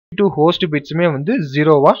22 host bitsமே வந்து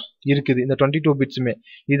 0வா இருக்குது இந்த 22 bitsமே.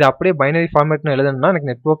 இது அப்படியே பைனரி ஃபார்மேட்ல எழுதணும்னா எனக்கு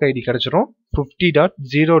நெட்வொர்க் ஐடி கிடைச்சிரும்.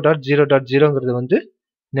 50.0.0.0ங்கிறது வந்து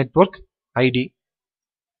நெட்வொர்க் ஐடி.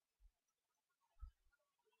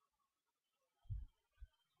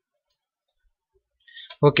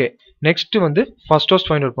 ஓகே, நெக்ஸ்ட் வந்து ஃபர்ஸ்ட் ஹோஸ்ட்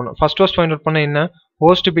ஃபைண்ட் அவுட் பண்ணனும். ஃபர்ஸ்ட் ஹோஸ்ட் ஃபைண்ட் அவுட் பண்ண என்ன,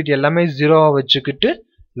 ஹோஸ்ட் பிட் எல்லாமே 0வா வச்சுக்கிட்டு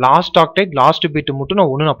லாஸ்ட் ஆக்டேட் லாஸ்ட் பிட் மட்டும்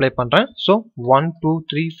நான் 1 அப்ளை பண்றேன். சோ 1 2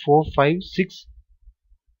 3 4 5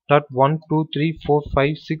 6.1 2 3 4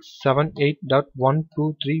 5 6 7 8.1 2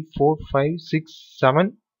 3 4 5 6 7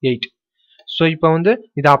 8. சோ இப்போ வந்து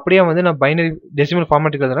இது அப்படியே வந்து நான் பைனரி டெசிமல்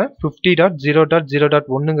ஃபார்மேட்டுக்கு எழுதுறேன்.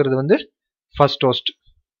 50.0.0.1ங்கிறது வந்து ஃபர்ஸ்ட் ஹோஸ்ட்.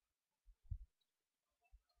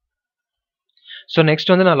 ஸோ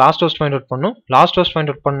நெக்ஸ்ட் வந்து நான் லாஸ்ட் ஹோஸ்ட் ஃபைண்ட் அவுட் பண்ணணும். லாஸ்ட் ஹோஸ்ட் ஃபைண்ட்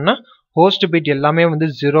அவுட் பண்ணா ஹோஸ்ட் பிட் எல்லாமே வந்து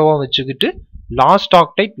 0வா வச்சுக்கிட்டு லாஸ்ட்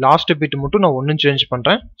ஆக்டைட் லாஸ்ட் பிட் மட்டும் நான் 1 சேஞ்ச்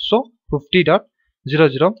பண்றேன். ஸோ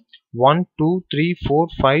 50.00 1 2 3 4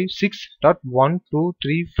 5 6.1 2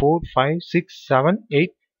 3 4 5 6 7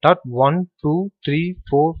 8.1 2 3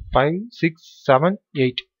 4 5 6 7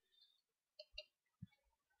 8.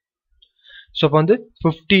 ஸோ இப்போ வந்து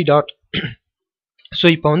 50. ஸோ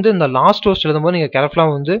இப்போ வந்து இந்த லாஸ்ட் ஹோஸ்ட் எழுதும்போது நீங்கள்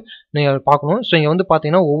கேர்ஃபுல்லாக வந்து நீங்கள் பார்க்கணும். ஸோ இங்கே வந்து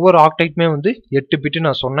பார்த்தீங்கன்னா ஒவ்வொரு ஆக்டைட்டுமே வந்து 8 பிட்டு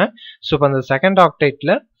நான் சொன்னேன். ஸோ இப்போ அந்த செகண்ட்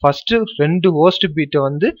ஆக்டைட்டில் ஃபர்ஸ்ட் 2 ஹோஸ்ட் பிட்டை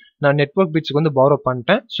வந்து நான் நெட்வொர்க் பிட்ஸுக்கு வந்து பாரோ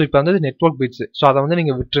பண்ணிட்டேன். ஸோ இப்போ வந்து நெட்வொர்க் பிட்ஸ். ஸோ அதை வந்து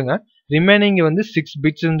நீங்கள் விட்டுருங்க. ரிமைனிங் வந்து 6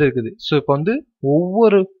 பிட்ஸ் இருந்து இருக்குது. ஸோ இப்போ வந்து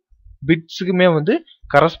ஒவ்வொரு பிட்ஸுக்குமே வந்து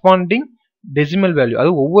கரஸ்பாண்டிங் டெசிமல் வேல்யூ,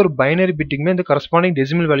 அது ஒவ்வொரு பைனரி பிட்டுக்குமே இந்த கரஸ்பாண்டிங்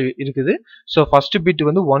டெசிமல் வேல்யூ இருக்குது. ஸோ ஃபர்ஸ்ட் பிட்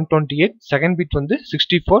வந்து 128, செகண்ட் பிட் வந்து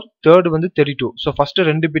 64, தேர்ட் வந்து 32. ஸோ ஃபர்ஸ்ட்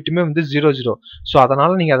 2 பிட்டுமே வந்து 00. ஸோ அதனால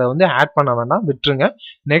நீங்க அதை வந்து ஆட் பண்ண வேண்டாம், விட்டுருங்க.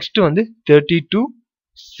 நெக்ஸ்ட் வந்து 32,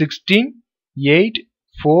 16, 8,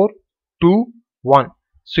 4, 2, 1.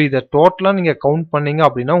 ஸோ இதை டோட்டலா நீங்க கவுண்ட் பண்ணீங்க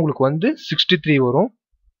அப்படின்னா உங்களுக்கு வந்து 63 வரும்.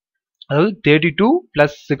 அதாவது 32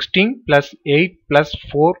 plus 16 plus 8 plus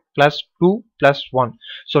 4 plus 2 plus 1.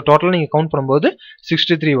 So டோட்டலாக நீங்கள் கவுண்ட் பண்ணும்போது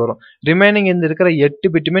 63 வரும். ரிமைனிங் இந்த இருக்கிற 8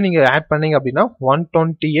 பிட்டுமே நீங்கள் ஆட் பண்ணீங்க அப்படின்னா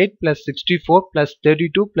 128 plus 64 plus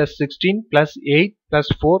 32 plus 16 plus 8 plus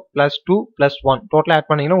 4 plus 2 plus 1. டோட்டலாக ஆட்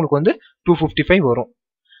பண்ணீங்கன்னா உங்களுக்கு வந்து 255 வரும்.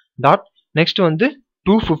 டாட் நெக்ஸ்ட் வந்து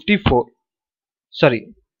 254. சாரி,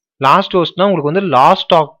 லாஸ்ட் ஹோஸ்ட்னா உங்களுக்கு வந்து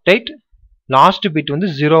லாஸ்ட் ஆக்டைட் லாஸ்ட் பிட் வந்து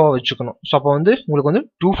 0வா வச்சுக்கணும். ஸோ அப்போ வந்து உங்களுக்கு வந்து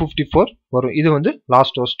 254 வரும். இது வந்து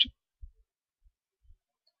லாஸ்ட் ஹோஸ்ட்.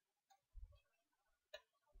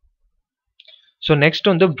 ஸோ நெக்ஸ்ட்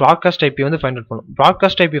வந்து ப்ராட்காஸ்ட் ஐபி வந்து ஃபைண்ட் அவுட் பண்ணும்.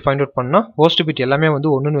 ப்ராட்காஸ்ட் ஐபி ஃபைண்ட் அவுட் பண்ணால் ஹோஸ்ட் பிட் எல்லாமே வந்து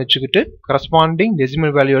 1ன்னு வச்சுக்கிட்டு கரஸ்பாண்டிங்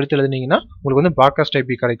டெசிமல் வேல்யூ எடுத்து எழுதினீங்கன்னா உங்களுக்கு வந்து ப்ராட்காஸ்ட்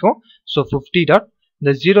ஐபி கிடைக்கும். ஸோ 50.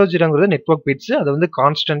 இந்த 00ங்கிறது நெட்வொர்க் பிட்ஸ், அது வந்து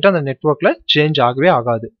கான்ஸ்டன்ட்டாக அந்த நெட்வொர்க்கில் சேஞ்ச் ஆகவே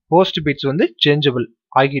ஆகாது. ஹோஸ்ட் பிட்ஸ் வந்து சேஞ்சபிள்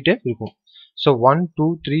ஆகிட்டே இருக்கும். So 1 2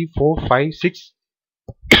 3 4 5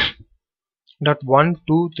 6.1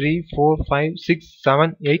 2 3 4 5 6 7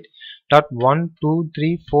 8.1 2 3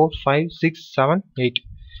 4 5 6 7 8.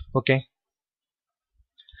 Okay.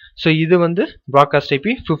 So இது வந்து broadcast IP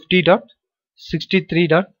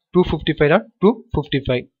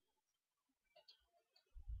 50.63.255.255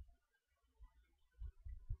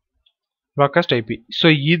 broadcast IP. So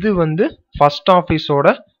இது வந்து first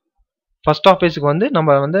ஆஃபீஸுக்கு வந்து நம்ம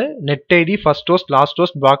வந்து net ID first host last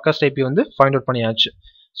host broadcast IP வந்து ஃபைண்ட் அவுட் பண்ணியாச்சு.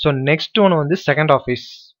 ஸோ நெக்ஸ்ட் ஒன்று வந்து செகண்ட் ஆஃபீஸ்.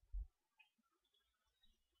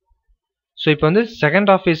 ஸோ இப்போ வந்து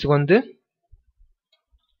செகண்ட் ஆஃபீஸுக்கு வந்து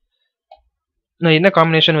நான் என்ன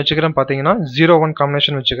காம்பினேஷன் வச்சுக்கிறேன் பார்த்தீங்கன்னா 0-1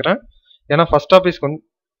 காம்பினேஷன் வச்சுக்கிறேன். ஏன்னா ஃபர்ஸ்ட் ஆஃபீஸ்க்கு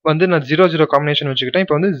வந்து நான் 0-0 காம்பினேஷன் வச்சுக்கிட்டேன்.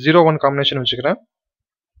 இப்போ வந்து 0-1 காம்பினேஷன் வச்சுக்கிறேன்.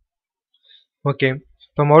 ஓகே,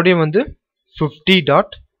 இப்போ மறுபடியும் வந்து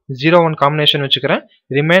 50.01 காம்பினேஷன் வச்சுக்கிறேன்.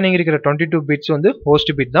 ரிமைனிங் இருக்கிற 22 பிட்ஸ் வந்து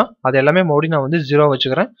ஹோஸ்ட் பிட் தான். அது எல்லாமே மறுபடியும் நான் வந்து 0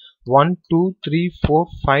 வச்சுக்கிறேன். 1 2 3 4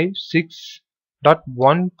 5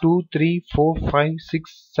 6.1 2 3 4 5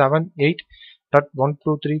 6 7 8.1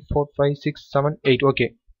 2 3 4 5 6 7 8. ஓகே,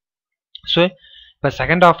 ஸோ இப்போ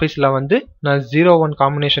செகண்ட் ஆஃபீஸில் வந்து நான் 0-1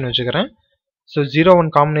 காம்பினேஷன் வச்சுக்கிறேன். ஸோ 0-1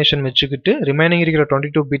 காம்பினேஷன் வச்சுக்கிட்டு ரிமைனிங் இருக்கிற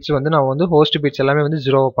 22 பிட்ஸ் வந்து நான் வந்து ஹோஸ்ட் பிட்ஸ் எல்லாமே வந்து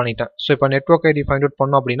 0 பண்ணிட்டேன். ஸோ இப்போ நெட்வொர்க் ஐடி ஃபைண்ட் அவுட்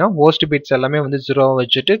பண்ணோம் அப்படின்னா ஹோஸ்ட் பிட்ஸ் எல்லாமே வந்து 0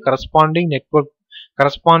 வச்சுட்டு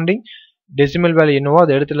கரஸ்பாண்டிங் டெசிமல் வேல்யூ என்னவோ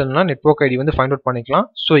அதை எடுத்துலன்னா நெட்வொர்க் ஐடி வந்து ஃபைண்ட் அவுட் பண்ணிக்கலாம்.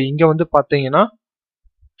 ஸோ இங்கே வந்து பார்த்தீங்கன்னா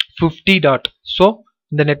 50. ஸோ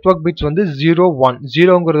இந்த நெட்வொர்க் பிட்ஸ் வந்து 0-1,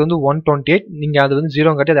 0ங்கிறது வந்து 128. நீங்கள் அது வந்து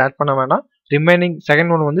 0 அதை ஆட் பண்ண வேணாம். ரிமைனிங்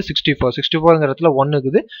செகண்ட் ஒன் வந்து 64 இடத்துல 1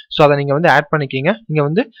 இருக்குது. ஸோ அதை நீங்கள் வந்து ஆட் பண்ணிக்கிங்க. இங்கே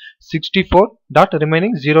வந்து 64.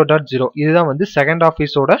 ரிமைனிங் 0.0. இதுதான் வந்து second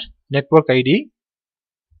ஆஃபீஸோட network ID.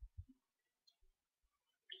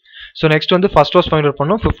 So next வந்து ஃபர்ஸ்ட் ஹோஸ்ட் ஃபைண்ட் அவுட்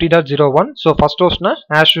பண்ணும் 50.01. So first ஹோஸ்ட்னா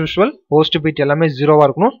as usual host bit எல்லாமே 0வா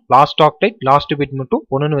இருக்கணும். லாஸ்ட் ஆக்டைட் லாஸ்ட் பிட் மட்டும்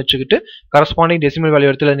 1ன்னு வச்சுக்கிட்டு கரஸ்பாண்டிங் டெசிமல் வேல்யூ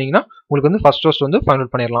எடுத்துருந்தீங்கன்னா உங்களுக்கு வந்து ஃபர்ஸ்ட் ஹோஸ்ட் வந்து ஃபைண்ட்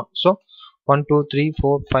அவுட் பண்ணிடலாம். So 1 2 3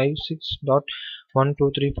 4 5 6 dot 1 2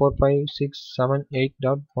 3 4 5 6 7 8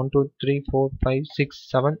 dot 1 2 3 4 5 6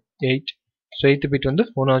 7 8 so 8th bit வந்து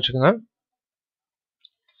 1 வச்சுக்கோங்க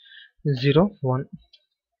 0 1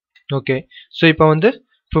 okay so இப்போ வந்து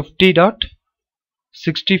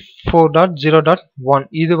 50.64.0.1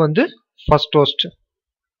 இது வந்து first host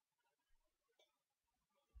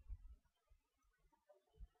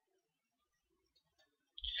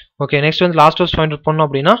okay next வந்து last host find out பண்ணோம்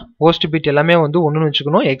அப்படினா host bit எல்லாமே வந்து 1 னு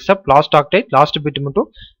வெச்சுக்கணும் except last octet last bit மட்டும்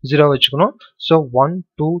 0 வெச்சுக்கணும் so 1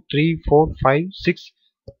 2 3 4 5 6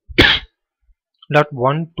 dot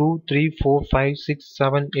 1 2 3 4 5 6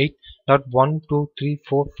 7 8 dot 1 2 3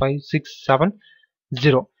 4 5 6 7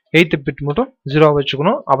 0 8th bit மட்டும் 0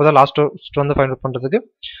 வெச்சுக்கணும் அப்பதான் last host வந்து find out பண்றதுக்கு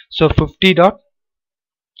so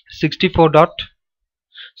 50.64.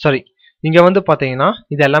 sorry இங்க வந்து பாத்தீங்கன்னா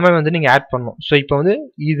இது எல்லாமே வந்து நீங்க ஆட் பண்ணனும் சோ இப்போ வந்து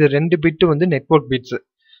இது ரெண்டு பிட் வந்து நெட்வொர்க் பிட்ஸ்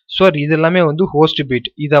சோ இது எல்லாமே வந்து ஹோஸ்ட் பிட்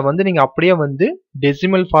இத வந்து நீங்க அப்படியே வந்து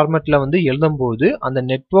டெசிமல் ஃபார்மட்ல வந்து எழுதும்போது அந்த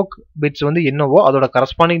நெட்வொர்க் பிட்ஸ் வந்து என்னவோ அதோட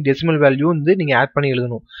கரஸ்பாண்டிங் டெசிமல் வேல்யூ வந்து நீங்க ஆட் பண்ணி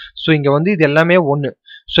எழுதணும் சோ இங்க வந்து இது எல்லாமே 1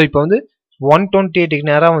 சோ இப்போ வந்து 128 க்கு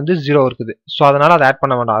நேரா வந்து 0 இருக்குது சோ அதனால அத ஆட்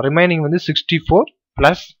பண்ண வேண்டாம் ரிமைனிங் வந்து 64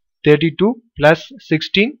 plus 32 plus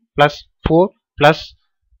 16 plus 4 plus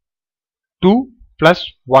 2 plus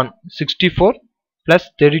 1 64 plus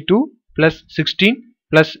 32 plus 16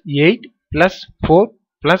 plus 8 plus 4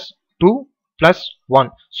 plus 2 plus 1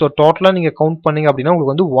 so total நீங்க கவுண்ட் பண்ணீங்க அப்படினா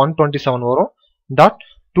உங்களுக்கு வந்து 127 வரும் dot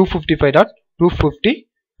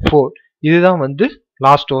 255.254 இதுதான் வந்து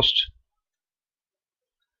last host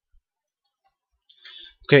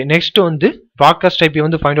okay next வந்து broadcast IP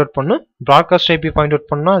வந்து find out பண்ணனும் broadcast IP find out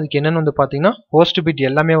பண்ணா அதுக்கு என்னன்னு வந்து பாத்தீங்கன்னா host bit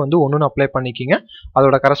எல்லாமே வந்து 1 னு அப்ளை பண்ணிக்கீங்க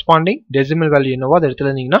அதோட corresponding decimal value என்னவோ அத எடுத்து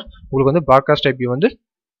எழுதினீங்கன்னா உங்களுக்கு வந்து broadcast IP வந்து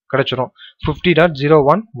கிடைச்சிரும்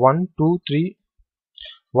 50.01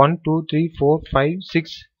 1 2 3 4 5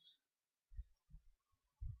 6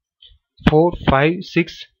 4 5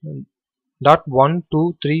 6 dot 1 2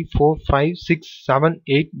 3 4 5 6 7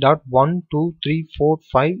 8 dot 1 2 3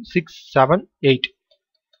 4 5 6 7 8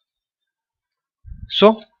 so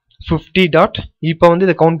 50 dot இப்போ வந்து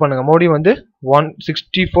இத கவுண்ட் பண்ணுங்க மறுபடியும் வந்து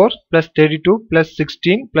 164 plus 32 plus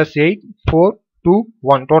 16 plus 8 4 2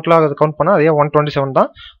 1 டோட்டலா அத கவுண்ட் பண்ணா அதே 127 தான்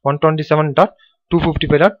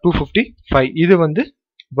 127.255.255 இது வந்து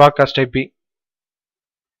broadcast IP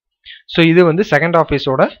so இது வந்து second office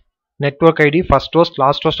ஓட network ID first host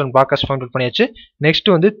last host and broadcast find out பண்ணியாச்சு next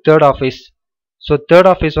வந்து third office so third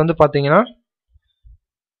office வந்து பாத்தீங்கன்னா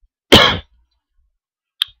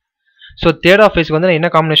so third office வந்து நான் என்ன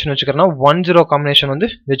காம்பினேஷன் வெச்சுக்கறேன்னா 10 காம்பினேஷன் வந்து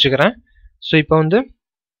வெச்சுக்கறேன் so இப்போ வந்து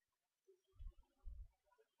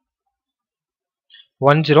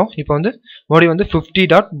 10 இப்போ வந்து மறுபடியும் வந்து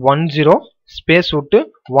 50.10 ஸ்பேஸ் விட்டு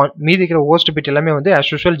மீதி இருக்கிற host bit எல்லாமே வந்து as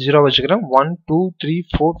usual 0 வெச்சுக்கறேன் 1 2 3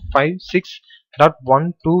 4 5 6 dot 1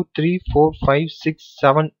 2 3 4 5 6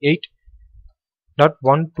 7 8 dot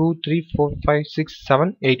 1 2 3 4 5 6 7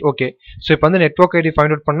 8 okay so இப்போ வந்து network ID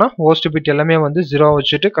find out பண்ணா host bit எல்லாமே வந்து 0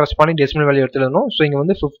 வச்சிட்டு corresponding decimal value எடுத்து எழுதணும் so இங்க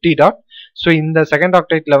வந்து 50 dot so இந்த second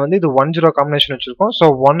octetல வந்து இது 10 combination வச்சிருக்கோம் so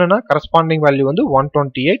 1 னா corresponding value வந்து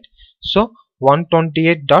 128 so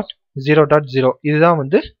 128.0.0 இதுதான்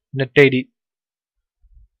வந்து net ID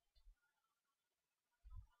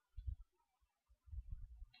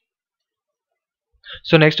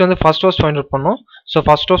so next வந்து first host find out பண்ணோம் so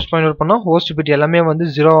first host find out பண்ணா host bit எல்லாமே வந்து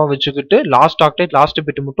 0 ஆ வெச்சிட்டு last octet last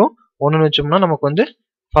bit மட்டும் 1 னு வெச்சோம்னா நமக்கு வந்து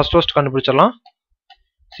first host கண்டுபிடிச்சிடலாம்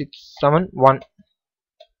 671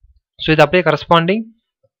 so இது அப்படியே corresponding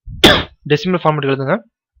decimal format எழுதுங்க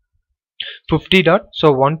 50 dot so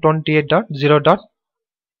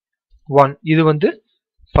 128.0.1 இது வந்து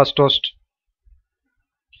first host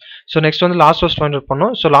so next வந்து last host find out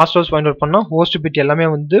பண்ணோம் so last host find out பண்ணா host bit எல்லாமே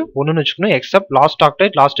வந்து 1 னு வெச்சுக்கணும் except last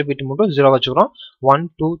octet last bit மட்டும் 0 வெச்சுக்கிறோம் 1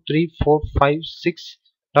 2 3 4 5 6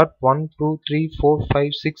 dot 1 2 3 4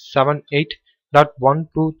 5 6 7 8 dot 1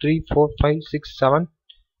 2 3 4 5 6 7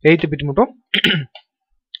 8th bit மட்டும்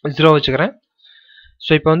 0 வெச்சுக்கிறேன்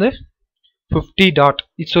so இப்போ வந்து 50 dot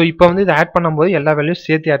so இப்போ வந்து இத ஆட் பண்ணும்போது எல்லா வேல்யூஸ்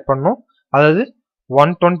சேர்த்து ஆட் பண்ணனும் அதாவது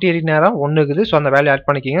 128 நேரா 1 இருக்குது சோ அந்த வேல்யூ ஆட்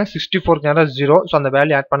பண்ணிக்கங்க 64 நேரா 0 சோ அந்த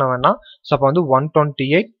வேல்யூ ஆட் பண்ண வேண்டாம் சோ அப்ப வந்து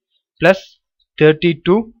 128 plus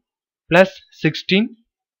 32 plus 16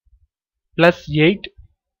 plus 8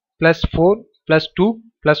 plus 4 plus 2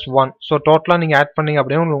 plus 1 so டோட்டலா நீங்க ஆட் பண்ணீங்க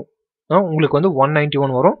அப்படியே உங்களுக்கு வந்து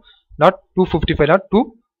 191 வரும் not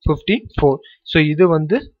 255.254 சோ இது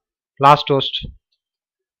வந்து last host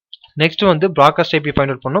next வந்து broadcast IP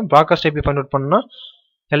find out பண்ணனும் broadcast IP find out பண்ணா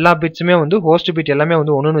எல்லா பிட்ஸுமே வந்து host bit எல்லாமே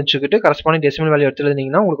வந்து 1 னு வெச்சிட்டு corresponding decimal value எடுத்து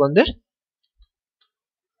எழுதினீங்கன்னா உங்களுக்கு வந்து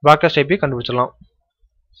broadcast IP கண்டுபிடிச்சிடலாம்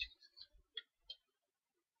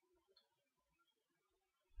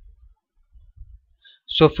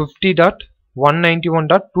ஸோ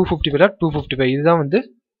 50.191.255.255 இதுதான் வந்து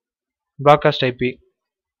ப்ராட்காஸ்ட் ஐபி.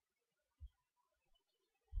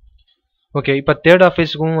 ஓகே, இப்போ தேர்ட்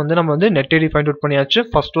ஆஃபீஸுக்கும் வந்து நம்ம வந்து நெட் ஐடி ஃபைண்ட் அவுட் பண்ணியாச்சு,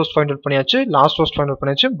 ஃபர்ஸ்ட் ஹோஸ்ட் ஃபைண்ட் அவுட் பண்ணியாச்சு, லாஸ்ட் ஹோஸ்ட் ஃபைண்ட் அவுட்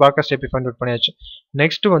பண்ணியாச்சு, ப்ராட்காஸ்ட் ஐபி ஃபைண்ட் அவுட் பண்ணியாச்சு.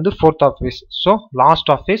 நெக்ஸ்ட் வந்து fourth office. So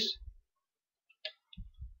last office.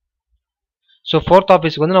 So fourth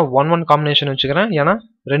ஆஃபீஸ்க்கு வந்து நான் 1-1 காம்பினேஷன் வச்சுக்கிறேன். ஏன்னா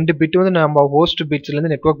 2 பிட் வந்து நம்ம ஹோஸ்ட்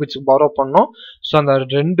பிட்ஸ்லேருந்து நெட்வொர்க் பிட்ஸ் பாரோ பண்ணோம். ஸோ அந்த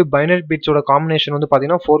 2 பைனரி பிட்ஸோட காம்பினேஷன் வந்து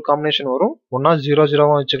பார்த்தீங்கன்னா 4 காம்பினேஷன் வரும். ஒன்றா 0-0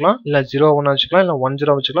 வச்சுக்கலாம், இல்லை 0-1 வச்சுக்கலாம், இல்லை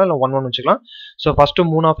 1-0 வச்சுக்கலாம், இல்லை 1-1 வச்சுக்கலாம். ஸோ ஃபஸ்ட்டு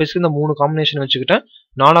 3 ஆஃபீஸ்க்கு இந்த 3 காம்பினேஷன் வச்சுக்கிட்டேன்.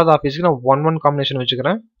 4வது ஆஃபீஸ்க்கு நான் 1-1 காம்பினேஷன்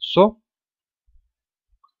வச்சுக்கிறேன். ஸோ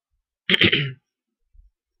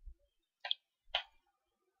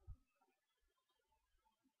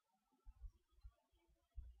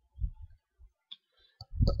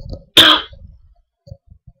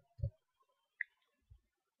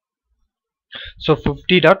ஸோ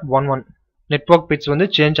 50.11 நெட்வொர்க் பிட்ஸ் வந்து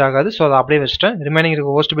சேஞ்ச் ஆகாது. ஸோ அதை அப்படியே வச்சுட்டேன். ரிமைனிங்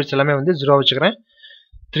இருக்க ஹோஸ்ட் பிட்ஸ் எல்லாமே வந்து 0 வச்சுக்கிறேன்.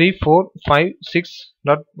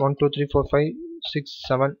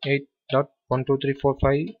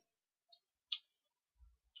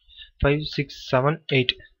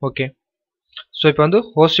 345.1234567.123455678. ஓகே, ஸோ இப்போ வந்து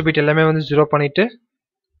ஹோஸ்ட் பிட் எல்லாமே வந்து 0 பண்ணிட்டு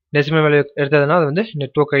டெசிமல் வேல்யூ எடுத்ததுன்னா அது வந்து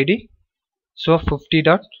நெட்வொர்க் ஐடி. ஸோ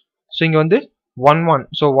 50. ஸோ இங்கே வந்து 11.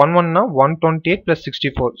 ஸோ 11னா 128 +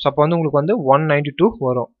 64. ஸோ அப்போ வந்து உங்களுக்கு வந்து 192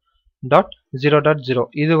 வரும். .0.0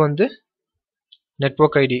 இது வந்து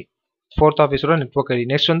network ID, fourth ஆஃபீஸோட network ID.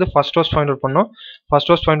 Next வந்து ஃபர்ஸ்ட் ஹோஸ்ட் ஃபைண்ட் அவுட் பண்ணோம்.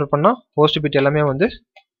 ஃபர்ஸ்ட் ஹோஸ்ட் ஃபைண்ட் அவுட் பண்ணால் ஹோஸ்ட் பிட் எல்லாமே வந்து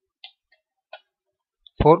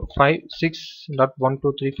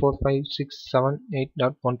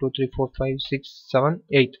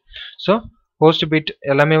 456.1234567.1234567.8. ஸோ ஹோஸ்ட் பிட்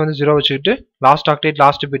எல்லாமே வந்து 0 வச்சுக்கிட்டு லாஸ்ட் ஆக்டேட்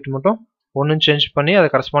லாஸ்ட் பிட் மட்டும் ஒன்றும் சேஞ்ச் பண்ணி அதை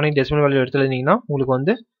கரஸ்பாண்டிங் டெசிமல் வேல்யூ எடுத்துருந்தீங்கன்னா உங்களுக்கு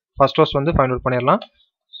வந்து ஃபர்ஸ்ட் ஹோஸ்ட் வந்து ஃபைண்ட் அவுட் பண்ணிடலாம்.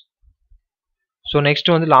 ஸோ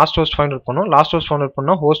நெக்ஸ்ட் வந்து லாஸ்ட் ஹோஸ்ட் ஃபைண்ட் அவுட் பண்ணோம். லாஸ்ட் ஹோஸ்ட் ஃபைண்ட் அவுட்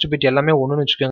பண்ணோம். ஹோஸ்ட் பிட் எல்லாமே 1ன்னு வச்சுக்கோங்க.